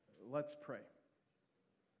Let's pray.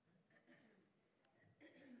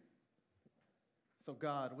 So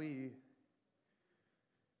God, we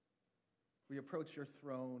approach your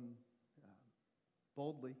throne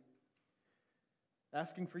boldly,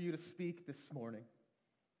 asking for you to speak this morning.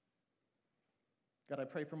 God, I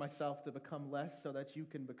pray for myself to become less so that you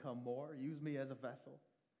can become more. Use me as a vessel.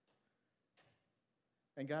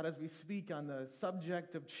 And God, as we speak on the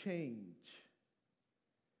subject of change,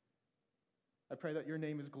 I pray that your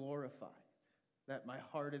name is glorified, that my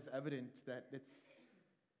heart is evident, that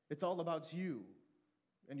it's all about you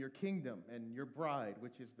and your kingdom and your bride,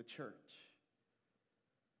 which is the church.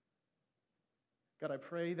 God, I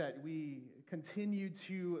pray that we continue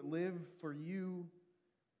to live for you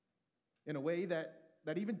in a way that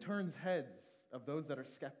even turns heads of those that are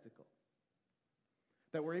skeptical.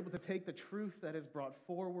 That we're able to take the truth that is brought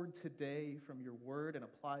forward today from your word and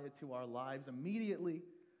apply it to our lives immediately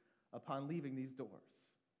upon leaving these doors.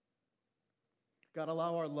 God,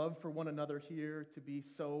 allow our love for one another here to be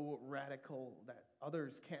so radical that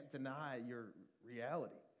others can't deny your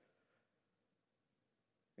reality.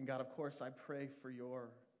 And God, of course, I pray for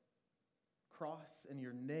your cross and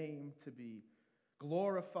your name to be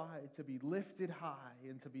glorified, to be lifted high,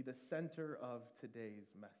 and to be the center of today's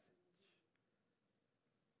message.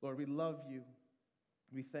 Lord, we love you.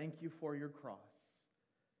 We thank you for your cross,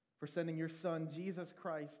 for sending your Son, Jesus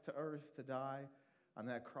Christ, to earth to die on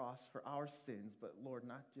that cross for our sins. But Lord,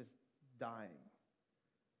 not just dying.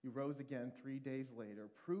 You rose again 3 days later,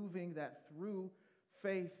 proving that through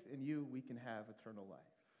faith in you, we can have eternal life.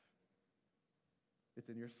 It's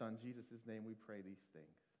in your Son, Jesus' name, we pray these things.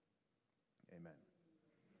 Amen.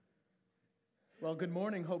 Well, good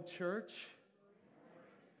morning, Hope Church.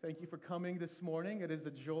 Thank you for coming this morning. It is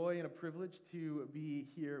a joy and a privilege to be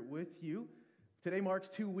here with you. Today marks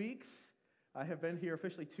 2 weeks. I have been here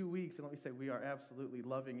officially 2 weeks, and let me say we are absolutely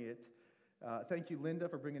loving it. Thank you, Linda,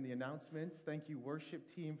 for bringing the announcements. Thank you,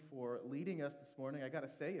 worship team, for leading us this morning. I got to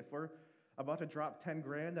say, if we're about to drop 10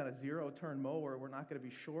 grand on a zero-turn mower, we're not going to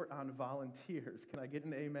be short on volunteers. Can I get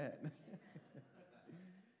an amen?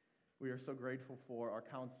 We are so grateful for our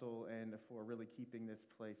council and for really keeping this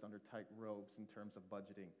place under tight ropes in terms of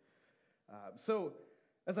budgeting. So,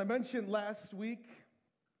 as I mentioned last week,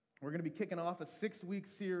 we're going to be kicking off a 6-week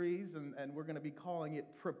series, and we're going to be calling it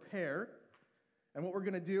Prepare. And what we're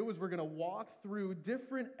going to do is we're going to walk through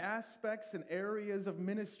different aspects and areas of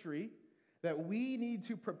ministry that we need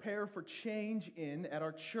to prepare for change in at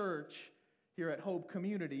our church here at Hope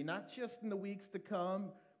Community, not just in the weeks to come,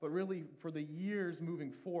 but really for the years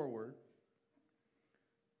moving forward.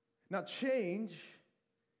 Now, change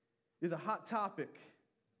is a hot topic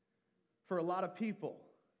for a lot of people.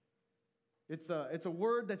 It's a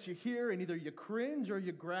word that you hear and either you cringe or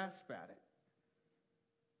you grasp at it.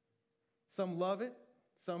 Some love it,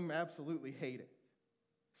 some absolutely hate it.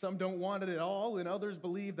 Some don't want it at all, and others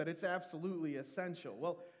believe that it's absolutely essential.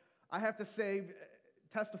 Well, I have to say,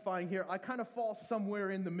 testifying here, I kind of fall somewhere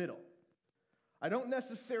in the middle. I don't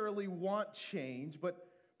necessarily want change, but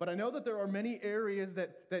I know that there are many areas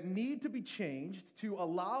that need to be changed to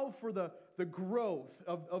allow for the growth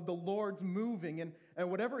of the Lord's moving and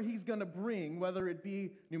whatever He's going to bring, whether it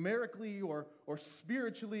be numerically or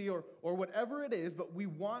spiritually or whatever it is, but we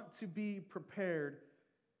want to be prepared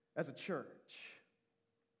as a church.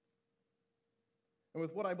 And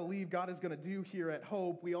with what I believe God is going to do here at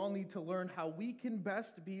Hope, we all need to learn how we can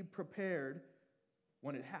best be prepared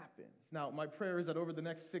when it happens. Now, my prayer is that over the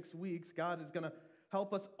next 6 weeks, God is going to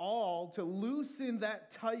help us all to loosen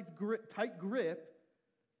that tight grip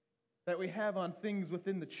that we have on things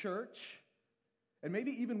within the church, and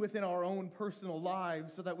maybe even within our own personal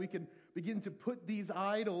lives, so that we can begin to put these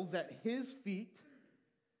idols at His feet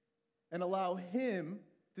and allow Him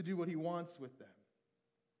to do what He wants with them.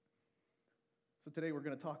 So today we're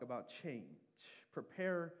going to talk about change.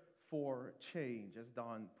 Prepare for change, as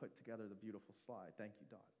Dawn put together the beautiful slide. Thank you,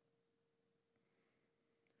 Dawn.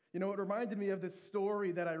 You know, it reminded me of this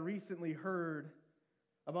story that I recently heard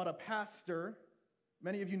about a pastor.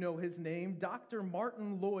 Many of you know his name, Dr.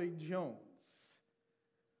 Martin Lloyd-Jones,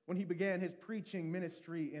 when he began his preaching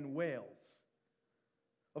ministry in Wales.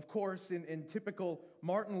 Of course, in typical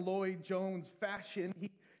Martin Lloyd-Jones fashion,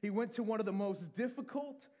 he went to one of the most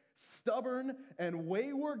difficult, stubborn, and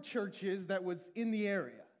wayward churches that was in the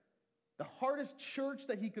area. The hardest church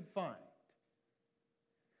that he could find.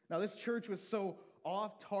 Now, this church was so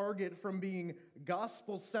off target from being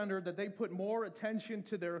gospel-centered that they put more attention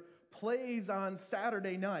to their plays on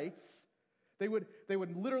Saturday nights. They would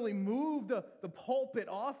literally move the pulpit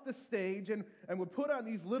off the stage and would put on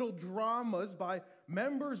these little dramas by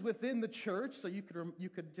members within the church, so you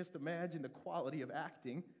could just imagine the quality of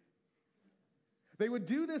acting. They would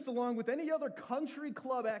do this along with any other country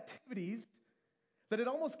club activities that it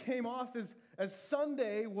almost came off as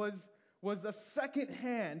Sunday was a second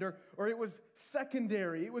hand or it was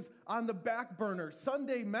secondary. It was on the back burner.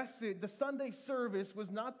 Sunday message, the Sunday service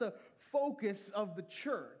was not the focus of the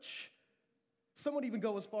church. Some would even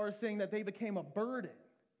go as far as saying that they became a burden.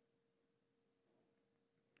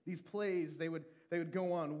 These plays, they would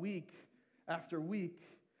go on week after week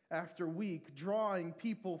after week, drawing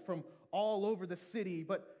people from all over the city,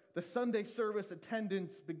 but the Sunday service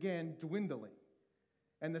attendance began dwindling,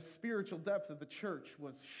 and the spiritual depth of the church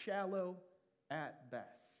was shallow at best.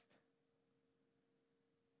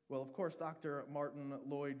 Well, of course, Dr. Martin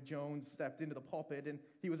Lloyd-Jones stepped into the pulpit, and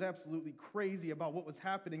he was absolutely crazy about what was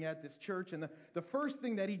happening at this church. And the first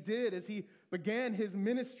thing that he did as he began his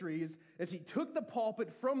ministry is he took the pulpit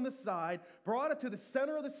from the side, brought it to the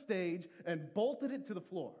center of the stage, and bolted it to the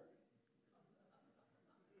floor.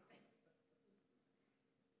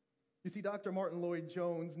 You see, Dr. Martin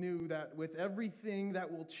Lloyd-Jones knew that with everything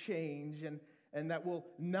that will change and that will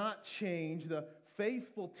not change, the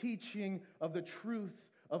faithful teaching of the truth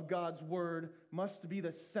of God's Word must be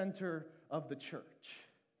the center of the church.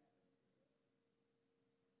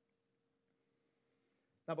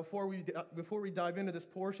 Now, before we dive into this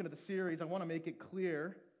portion of the series, I want to make it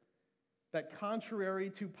clear that contrary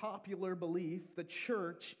to popular belief, the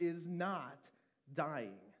church is not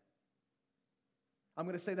dying. I'm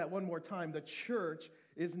going to say that one more time. The church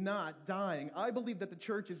is not dying. I believe that the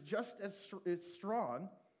church is just as strong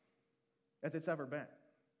as it's ever been.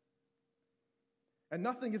 And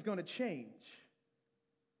nothing is going to change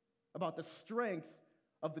about the strength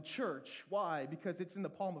of the church. Why? Because it's in the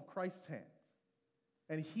palm of Christ's hands.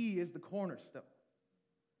 And He is the cornerstone.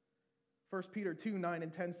 1 Peter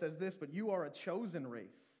 2:9-10 says this, "But you are a chosen race,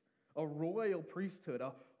 a royal priesthood,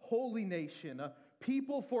 a holy nation, a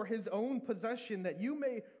people for His own possession, that you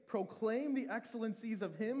may proclaim the excellencies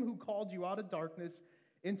of Him who called you out of darkness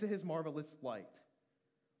into His marvelous light.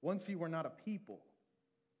 Once you were not a people,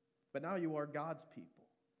 but now you are God's people.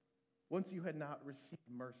 Once you had not received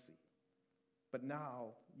mercy, but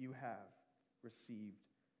now you have received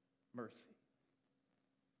mercy."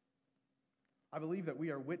 I believe that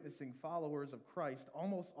we are witnessing followers of Christ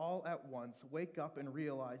almost all at once wake up and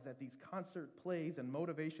realize that these concert plays and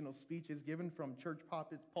motivational speeches given from church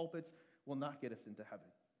pulpits will not get us into heaven.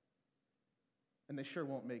 And they sure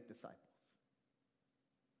won't make disciples.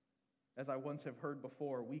 As I once have heard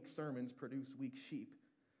before, weak sermons produce weak sheep.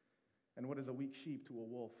 And what is a weak sheep to a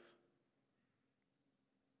wolf?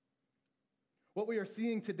 What we are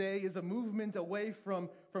seeing today is a movement away from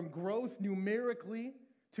growth numerically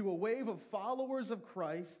to a wave of followers of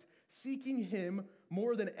Christ seeking Him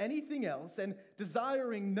more than anything else and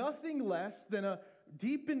desiring nothing less than a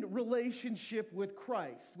deepened relationship with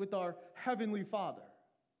Christ, with our Heavenly Father.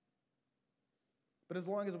 But as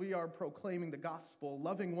long as we are proclaiming the gospel,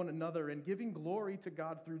 loving one another, and giving glory to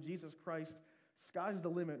God through Jesus Christ, sky's the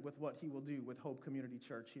limit with what He will do with Hope Community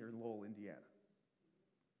Church here in Lowell, Indiana.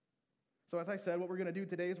 So as I said, what we're going to do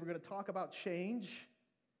today is we're going to talk about change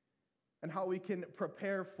and how we can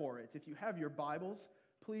prepare for it. If you have your Bibles,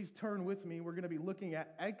 please turn with me. We're going to be looking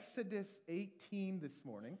at Exodus 18 this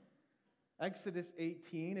morning. Exodus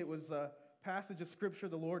 18, it was a passage of Scripture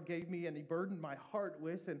the Lord gave me and He burdened my heart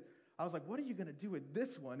with, and I was like, what are you going to do with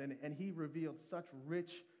this one? And He revealed such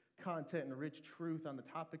rich content and rich truth on the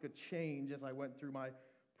topic of change as I went through my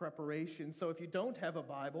preparation. So if you don't have a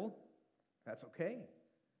Bible, that's okay.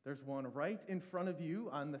 There's one right in front of you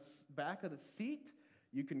on the back of the seat.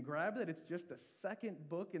 You can grab it. It's just the second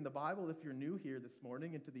book in the Bible if you're new here this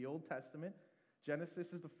morning into the Old Testament. Genesis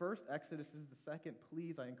is the first. Exodus is the second.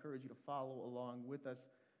 Please, I encourage you to follow along with us.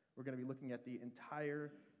 We're going to be looking at the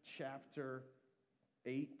entire chapter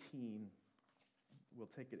 18. We'll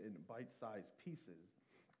take it in bite-sized pieces,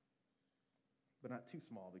 but not too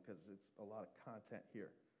small because it's a lot of content here.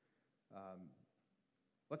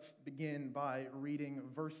 Let's begin by reading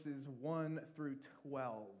verses 1 through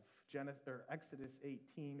 12. Exodus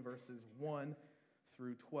 18, verses 1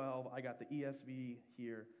 through 12. I got the ESV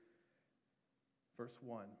here. Verse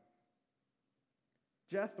 1.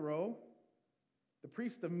 Jethro, the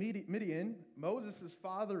priest of Midian, Moses'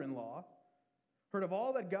 father-in-law, heard of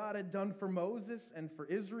all that God had done for Moses and for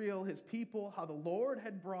Israel, his people, how the Lord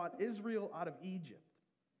had brought Israel out of Egypt.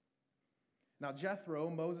 Now Jethro,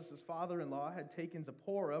 Moses' father-in-law, had taken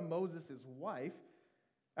Zipporah, Moses' wife,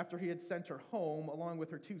 after he had sent her home along with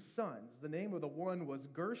her two sons. The name of the one was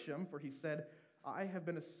Gershom, for he said, I have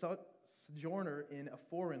been a sojourner in a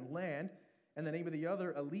foreign land. And the name of the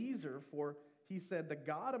other, Eliezer, for he said, the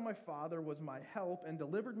God of my father was my help and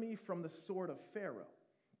delivered me from the sword of Pharaoh.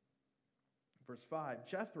 Verse 5,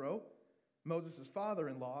 Jethro, Moses'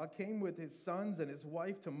 father-in-law, came with his sons and his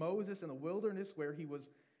wife to Moses in the wilderness where he was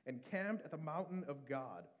encamped at the mountain of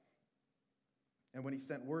God. And when he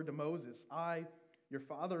sent word to Moses, I, your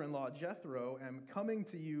father-in-law Jethro, am coming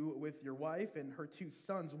to you with your wife and her 2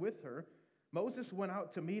 sons with her, Moses went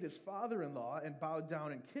out to meet his father-in-law and bowed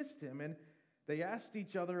down and kissed him, and they asked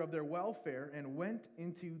each other of their welfare and went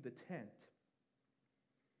into the tent.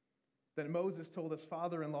 Then Moses told his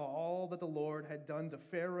father-in-law all that the Lord had done to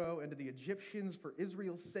Pharaoh and to the Egyptians for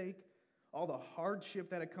Israel's sake, all the hardship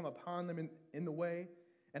that had come upon them in the way,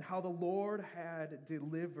 and how the Lord had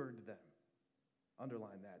delivered them.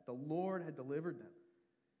 Underline that. The Lord had delivered them.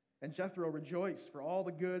 And Jethro rejoiced for all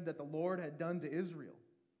the good that the Lord had done to Israel,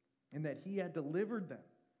 and that he had delivered them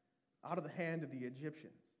out of the hand of the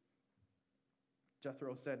Egyptians.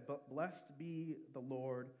 Jethro said, "But blessed be the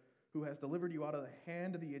Lord, who has delivered you out of the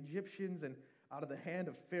hand of the Egyptians and out of the hand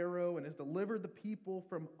of Pharaoh, and has delivered the people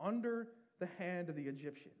from under the hand of the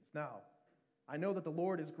Egyptians. Now, I know that the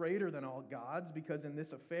Lord is greater than all gods, because in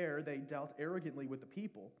this affair they dealt arrogantly with the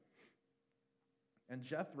people." And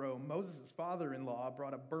Jethro, Moses' father-in-law,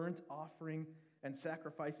 brought a burnt offering and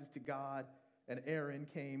sacrifices to God, and Aaron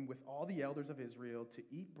came with all the elders of Israel to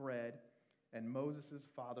eat bread, and Moses'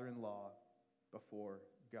 father-in-law before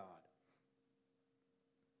God.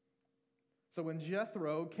 So when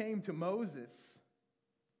Jethro came to Moses,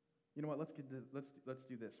 you know what? Let's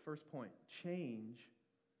do this. First point: change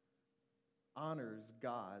honors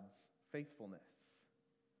God's faithfulness.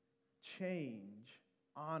 Change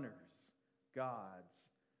honors God's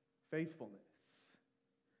faithfulness.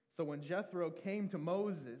 So when Jethro came to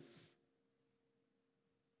Moses,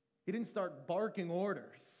 he didn't start barking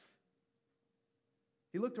orders.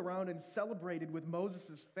 He looked around and celebrated with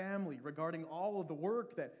Moses' family regarding all of the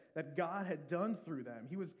work that God had done through them.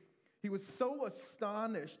 He was so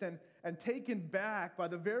astonished and taken back by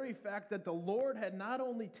the very fact that the Lord had not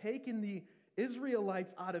only taken the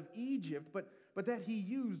Israelites out of Egypt, but that he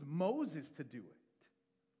used Moses to do it.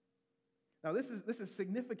 Now this is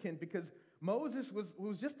significant because Moses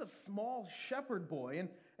was just a small shepherd boy,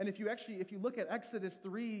 and if you look at Exodus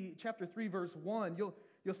 3, chapter 3, verse 1,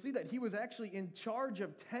 you'll see that he was actually in charge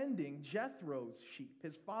of tending Jethro's sheep,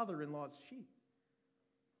 his father-in-law's sheep.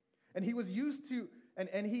 And he was used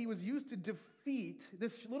to defeat,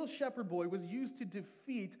 this little shepherd boy was used to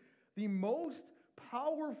defeat the most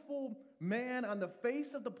powerful man on the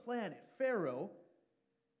face of the planet, Pharaoh,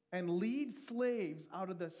 and lead slaves out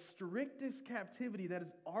of the strictest captivity that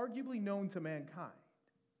is arguably known to mankind.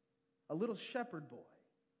 A little shepherd boy.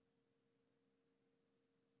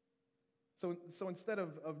 So instead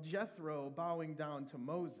of Jethro bowing down to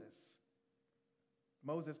Moses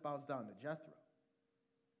bows down to Jethro.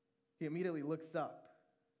 He immediately looks up.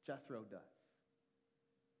 Jethro does.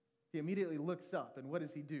 He immediately looks up, and what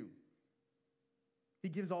does he do? He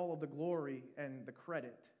gives all of the glory and the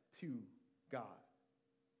credit to God.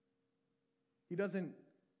 He doesn't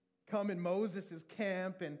come in Moses'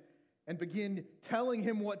 camp and begin telling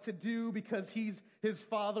him what to do because he's his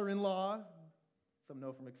father-in-law. Some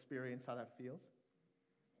know from experience how that feels.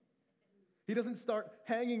 He doesn't start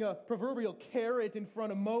hanging a proverbial carrot in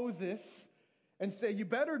front of Moses and say, "You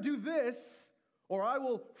better do this, or I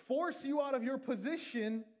will force you out of your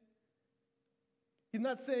position." He's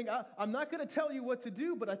not saying, "I'm not going to tell you what to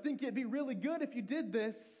do, but I think it'd be really good if you did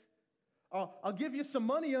this. I'll give you some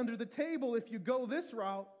money under the table if you go this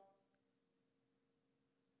route."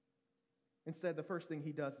 Instead, the first thing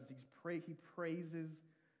he does is he praises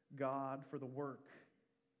God for the work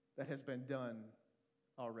that has been done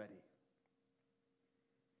already.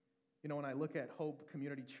 You know, when I look at Hope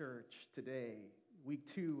Community Church today, week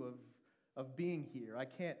 2 of being here, I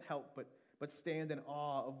can't help but stand in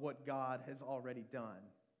awe of what God has already done.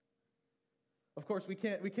 Of course, we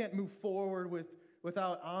can't move forward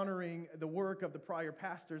without honoring the work of the prior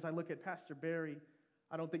pastors. I look at Pastor Barry.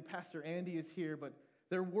 I don't think Pastor Andy is here, but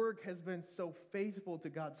their work has been so faithful to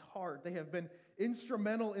God's heart. They have been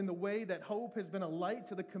instrumental in the way that Hope has been a light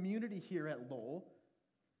to the community here at Lowell.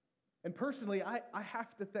 And personally, I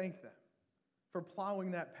have to thank them for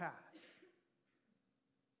plowing that path.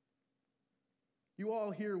 You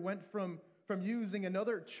all here went from using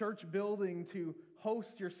another church building to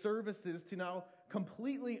host your services to now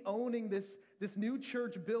completely owning this new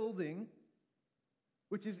church building,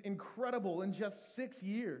 which is incredible in just 6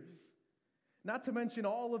 years. Not to mention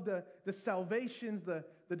all of the salvations, the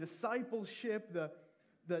discipleship,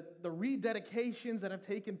 the rededications that have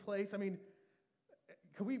taken place. I mean,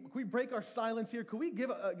 can we break our silence here? Can we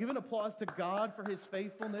give an applause to God for his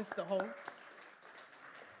faithfulness to Hope?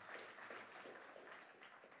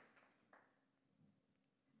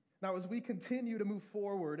 Now, as we continue to move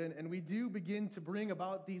forward and we do begin to bring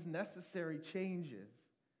about these necessary changes,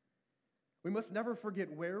 we must never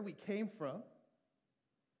forget where we came from,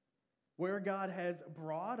 where God has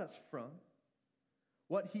brought us from,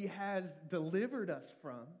 what He has delivered us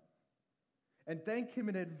from, and thank Him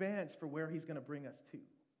in advance for where He's going to bring us to.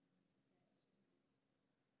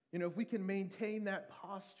 You know, if we can maintain that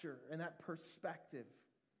posture and that perspective,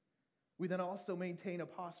 we then also maintain a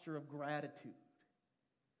posture of gratitude,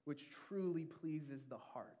 which truly pleases the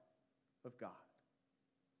heart of God.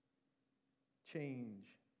 Change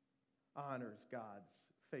honors God's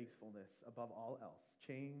faithfulness above all else.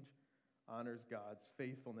 Change honors God's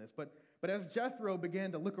faithfulness. But as Jethro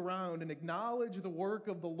began to look around and acknowledge the work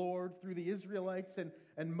of the Lord through the Israelites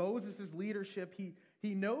and Moses' leadership,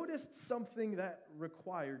 he noticed something that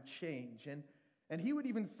required change. And he would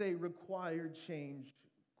even say required change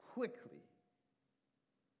quickly.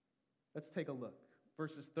 Let's take a look.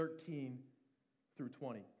 Verses 13 through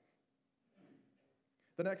 20.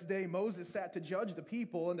 The next day Moses sat to judge the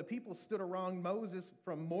people, and the people stood around Moses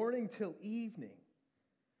from morning till evening.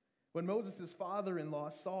 When Moses'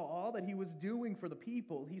 father-in-law saw all that he was doing for the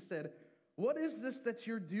people, he said, "What is this that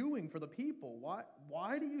you're doing for the people?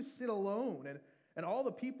 Why do you sit alone and all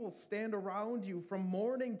the people stand around you from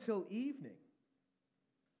morning till evening?"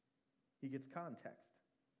 He gets context.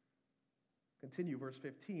 Continue, verse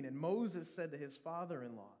 15. And Moses said to his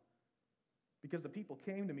father-in-law, "Because the people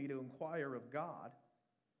came to me to inquire of God.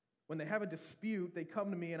 When they have a dispute, they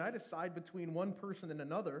come to me, and I decide between one person and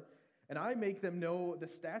another, and I make them know the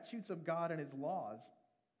statutes of God and His laws."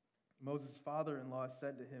 Moses' father-in-law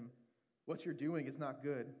said to him, "What you're doing is not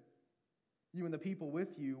good. You and the people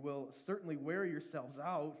with you will certainly wear yourselves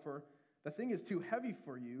out, for the thing is too heavy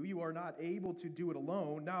for you. You are not able to do it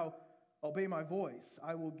alone. Now, obey my voice.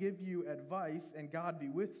 I will give you advice, and God be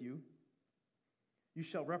with you. You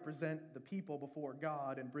shall represent the people before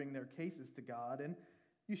God and bring their cases to God, and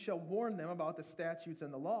you shall warn them about the statutes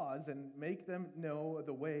and the laws, and make them know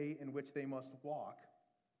the way in which they must walk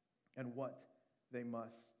and what they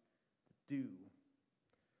must do."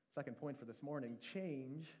 Second point for this morning: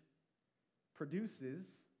 change produces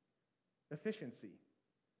efficiency.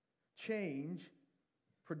 Change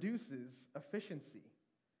produces efficiency.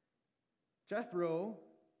 Jethro,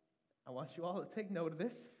 I want you all to take note of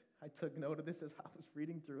this. I took note of this as I was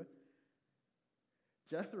reading through it.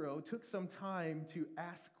 Jethro took some time to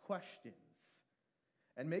ask questions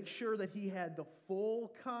and make sure that he had the full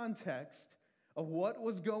context of what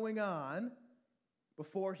was going on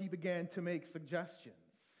before he began to make suggestions.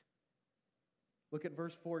 Look at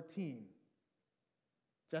verse 14.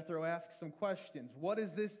 Jethro asks some questions. What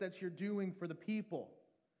is this that you're doing for the people?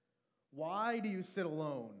 Why do you sit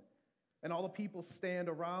alone and all the people stand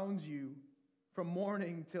around you from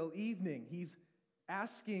morning till evening? He's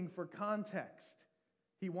asking for context.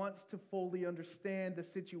 He wants to fully understand the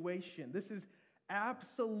situation. This is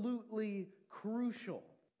absolutely crucial.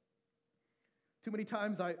 Too many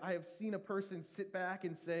times I have seen a person sit back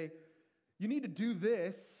and say, "You need to do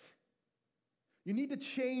this. You need to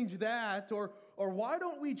change that," or "Why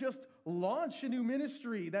don't we just launch a new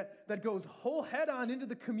ministry that goes whole head on into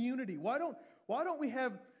the community? Why don't we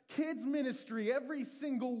have kids ministry every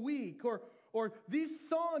single week?" Or "These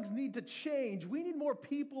songs need to change. We need more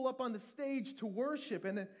people up on the stage to worship."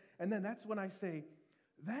 And then that's when I say,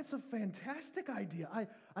 "That's a fantastic idea.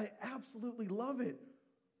 I absolutely love it.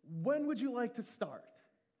 When would you like to start?"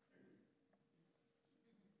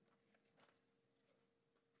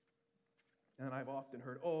 And I've often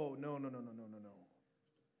heard, "Oh, no.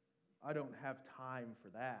 I don't have time for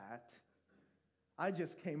that. I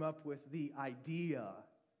just came up with the idea."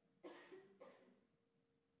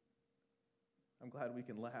 I'm glad we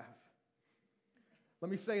can laugh. Let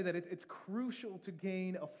me say that it's crucial to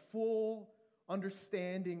gain a full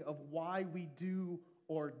understanding of why we do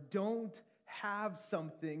or don't have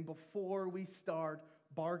something before we start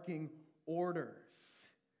barking orders.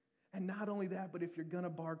 And not only that, but if you're going to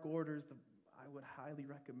bark orders, I would highly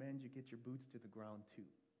recommend you get your boots to the ground too.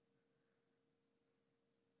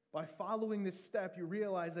 By following this step, you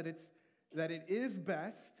realize that it is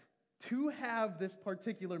best to have this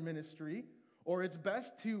particular ministry, or it's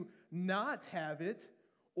best to not have it,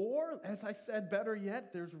 or, as I said, better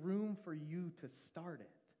yet, there's room for you to start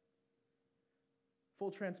it.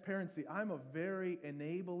 Full transparency, I'm a very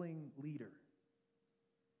enabling leader.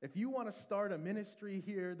 If you want to start a ministry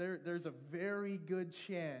here, there's a very good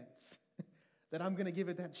chance that I'm going to give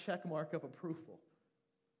it that check mark of approval.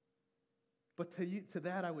 But to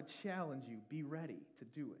that, I would challenge you, be ready to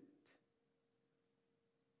do it.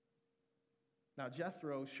 Now,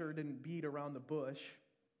 Jethro sure didn't beat around the bush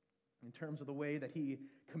in terms of the way that he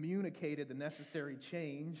communicated the necessary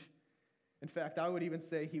change. In fact, I would even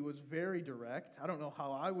say he was very direct. I don't know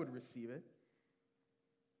how I would receive it.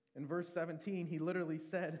 In verse 17, he literally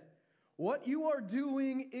said, "What you are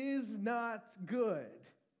doing is not good.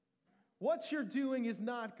 What you're doing is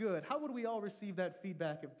not good." How would we all receive that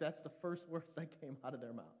feedback if that's the first words that came out of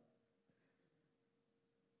their mouth?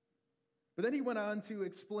 But then he went on to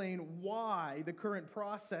explain why the current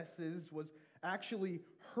processes was actually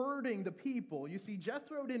hurting the people. You see,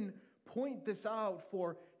 Jethro didn't point this out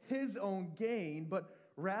for his own gain,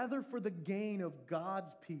 but rather for the gain of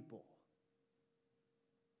God's people.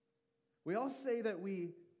 We all say that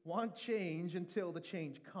we want change until the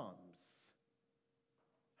change comes.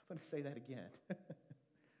 I'm going to say that again.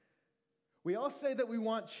 We all say that we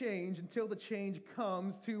want change until the change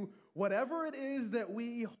comes to whatever it is that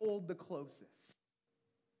we hold the closest.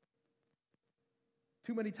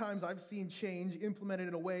 Too many times I've seen change implemented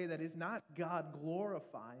in a way that is not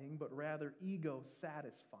God-glorifying, but rather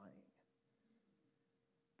ego-satisfying.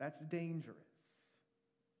 That's dangerous.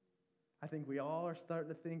 I think we all are starting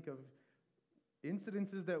to think of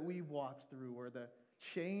incidences that we've walked through where the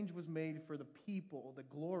change was made for the people, the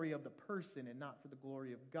glory of the person, and not for the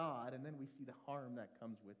glory of God, and then we see the harm that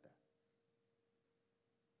comes with that.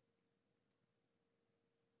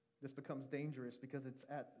 This becomes dangerous because it's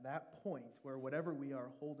at that point where whatever we are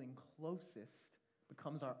holding closest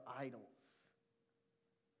becomes our idols.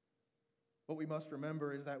 What we must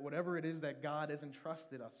remember is that whatever it is that God has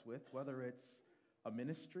entrusted us with, whether it's a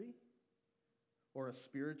ministry or a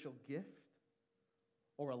spiritual gift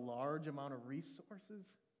or a large amount of resources,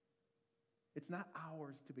 it's not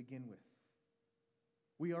ours to begin with.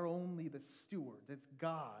 We are only the stewards. It's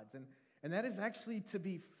God's. And that is actually to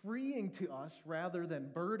be freeing to us rather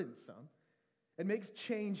than burdensome. It makes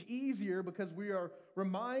change easier because we are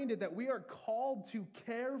reminded that we are called to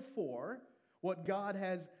care for what God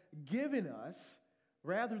has given us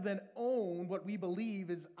rather than own what we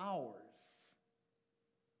believe is ours.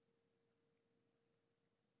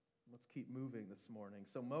 Let's keep moving this morning.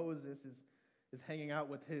 So Moses is hanging out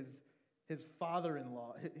with his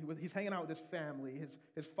father-in-law. He's hanging out with his family.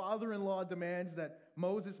 His father-in-law demands that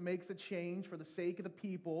Moses makes a change for the sake of the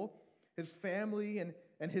people, his family,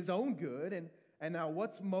 and his own good. And now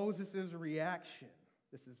what's Moses' reaction?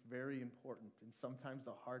 This is very important and sometimes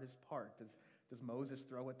the hardest part. Does Moses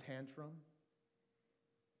throw a tantrum?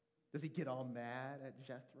 Does he get all mad at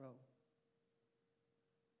Jethro?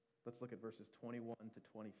 Let's look at verses 21 to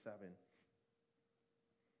 27.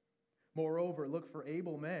 "Moreover, look for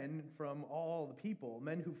able men from all the people,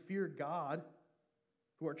 men who fear God,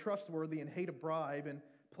 who are trustworthy and hate a bribe, and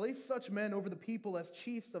place such men over the people as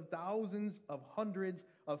chiefs of thousands, of hundreds,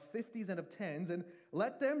 of fifties, and of tens, and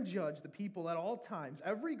let them judge the people at all times.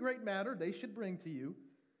 Every great matter they should bring to you,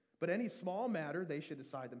 but any small matter they should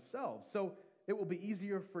decide themselves. So it will be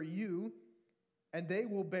easier for you, and they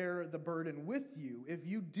will bear the burden with you. If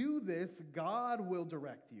you do this, God will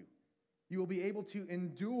direct you. You will be able to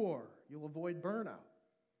endure. You'll avoid burnout.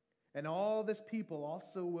 And all this people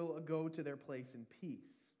also will go to their place in peace."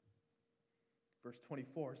 Verse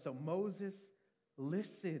 24, "So Moses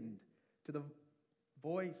listened to the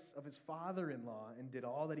voice of his father-in-law and did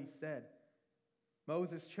all that he said.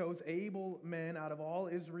 Moses chose able men out of all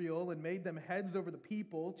Israel and made them heads over the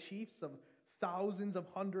people, chiefs of thousands, of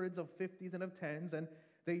hundreds, of fifties, and of tens, and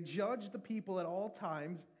they judged the people at all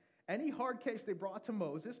times. Any hard case they brought to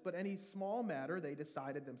Moses, but any small matter they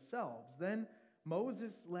decided themselves. Then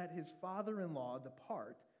Moses let his father-in-law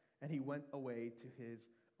depart, and he went away to his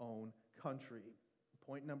own country."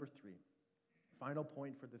 Point number 3, final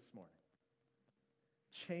point for this morning.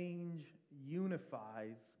 Change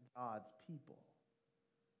unifies God's people.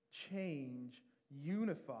 Change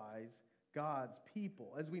unifies God's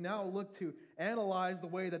people. As we now look to analyze the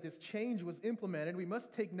way that this change was implemented, we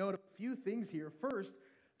must take note of a few things here. First,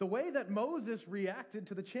 the way that Moses reacted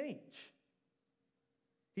to the change.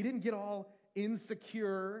 He didn't get all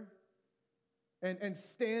insecure and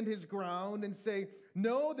stand his ground and say,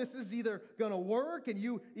 "No, this is either going to work and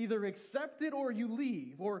you either accept it or you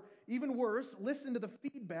leave." Or even worse, listen to the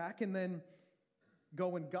feedback and then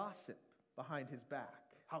go and gossip behind his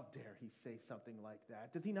back. How dare he say something like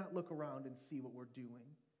that? Does he not look around and see what we're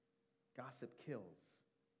doing? Gossip kills,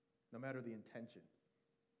 no matter the intention.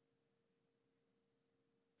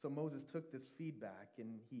 So Moses took this feedback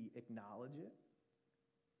and he acknowledged it,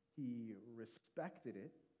 he respected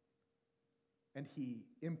it, and he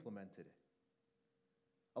implemented it.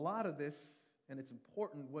 A lot of this, and it's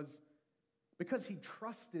important, was because he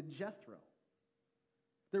trusted Jethro.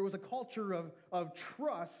 There was a culture of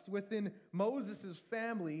trust within Moses'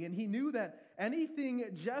 family, and he knew that anything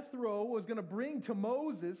Jethro was going to bring to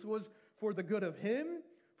Moses was for the good of him,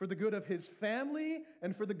 for the good of his family,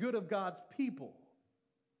 and for the good of God's people.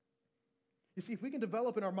 You see, if we can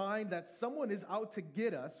develop in our mind that someone is out to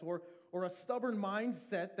get us, or a stubborn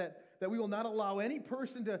mindset that we will not allow any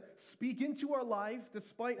person to speak into our life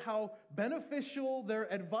despite how beneficial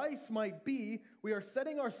their advice might be, we are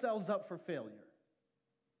setting ourselves up for failure.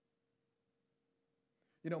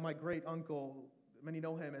 You know, my great uncle, many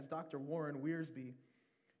know him as Dr. Warren Wiersbe,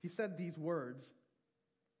 he said these words: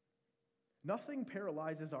 "Nothing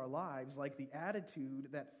paralyzes our lives like the attitude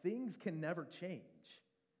that things can never change.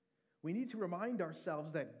 We need to remind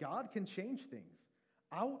ourselves that God can change things.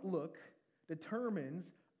 Outlook determines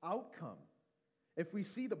outcome. If we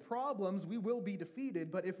see the problems, we will be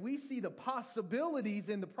defeated, but if we see the possibilities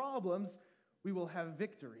in the problems, we will have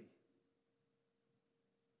victory."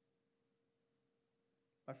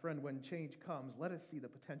 My friend, when change comes, let us see the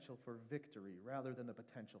potential for victory rather than the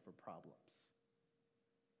potential for problems.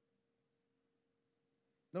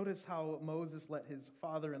 Notice how Moses let his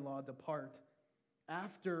father-in-law depart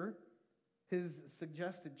after his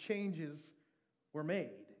suggested changes were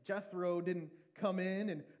made. Jethro didn't come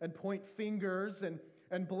in and point fingers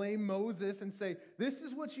and blame Moses and say, "This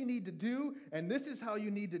is what you need to do, and this is how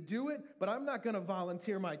you need to do it, but I'm not going to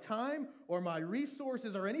volunteer my time or my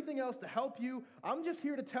resources or anything else to help you. I'm just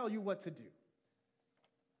here to tell you what to do."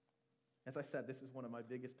 As I said, this is one of my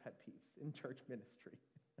biggest pet peeves in church ministry.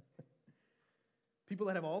 People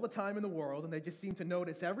that have all the time in the world, and they just seem to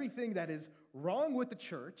notice everything that is wrong with the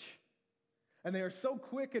church, and they are so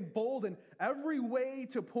quick and bold in every way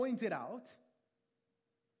to point it out.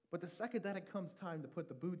 But the second that it comes time to put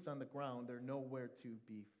the boots on the ground, they're nowhere to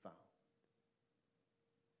be found.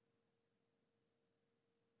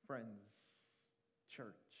 Friends,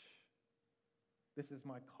 church, this is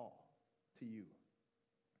my call to you.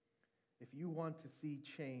 If you want to see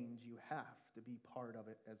change, you have to be part of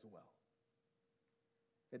it as well.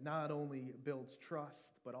 It not only builds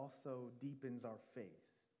trust, but also deepens our faith.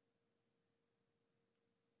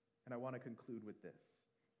 And I want to conclude with this.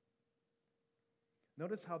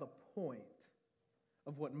 Notice how the point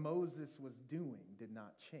of what Moses was doing did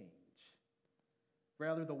not change.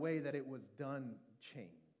 Rather, the way that it was done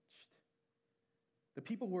changed. The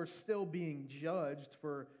people were still being judged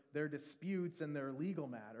for their disputes and their legal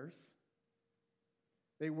matters.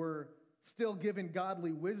 They were still given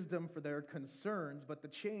godly wisdom for their concerns, but the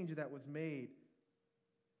change that was made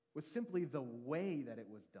was simply the way that it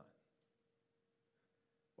was done.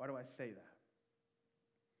 Why do I say that?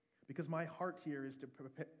 Because my heart here is to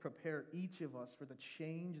prepare each of us for the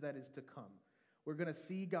change that is to come. We're going to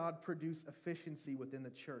see God produce efficiency within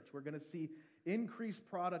the church. We're going to see increased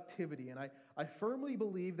productivity. And I firmly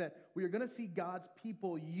believe that we are going to see God's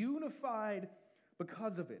people unified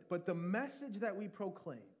because of it. But the message that we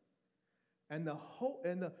proclaim and the hope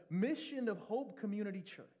and the mission of Hope Community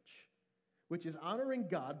Church, which is honoring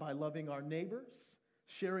God by loving our neighbors,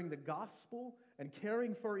 sharing the gospel, and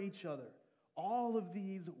caring for each other, all of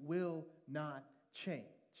these will not change.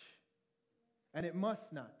 And it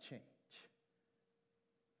must not change.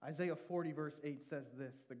 Isaiah 40 verse 8 says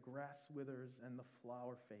this: "The grass withers and the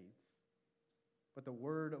flower fades, but the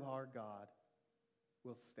word of our God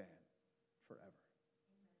will stand forever."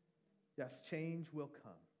 Yes, change will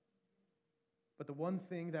come. But the one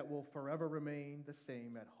thing that will forever remain the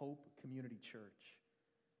same at Hope Community Church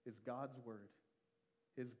is God's word,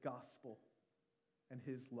 His gospel, and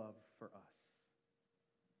His love for us.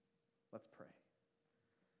 Let's pray.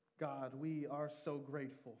 God, we are so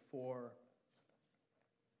grateful for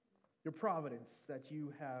your providence that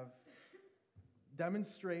you have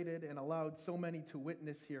demonstrated and allowed so many to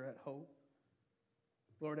witness here at Hope.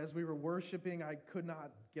 Lord, as we were worshiping, I could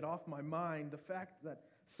not get off my mind the fact that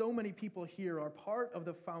so many people here are part of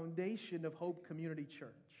the foundation of Hope Community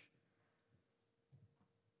Church.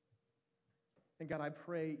 And God, I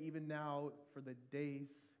pray even now for the days,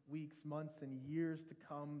 weeks, months, and years to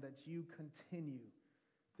come that you continue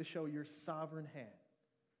to show your sovereign hand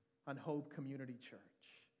on Hope Community Church.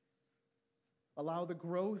 Allow the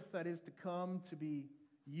growth that is to come to be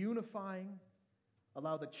unifying.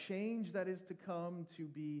 Allow the change that is to come to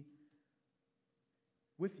be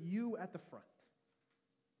with you at the front.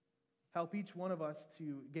 Help each one of us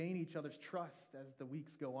to gain each other's trust as the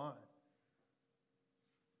weeks go on.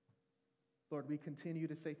 Lord, we continue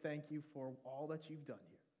to say thank you for all that you've done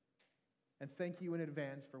here. And thank you in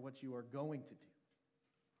advance for what you are going to do.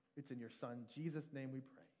 It's in your Son, Jesus' name we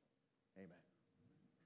pray. Amen.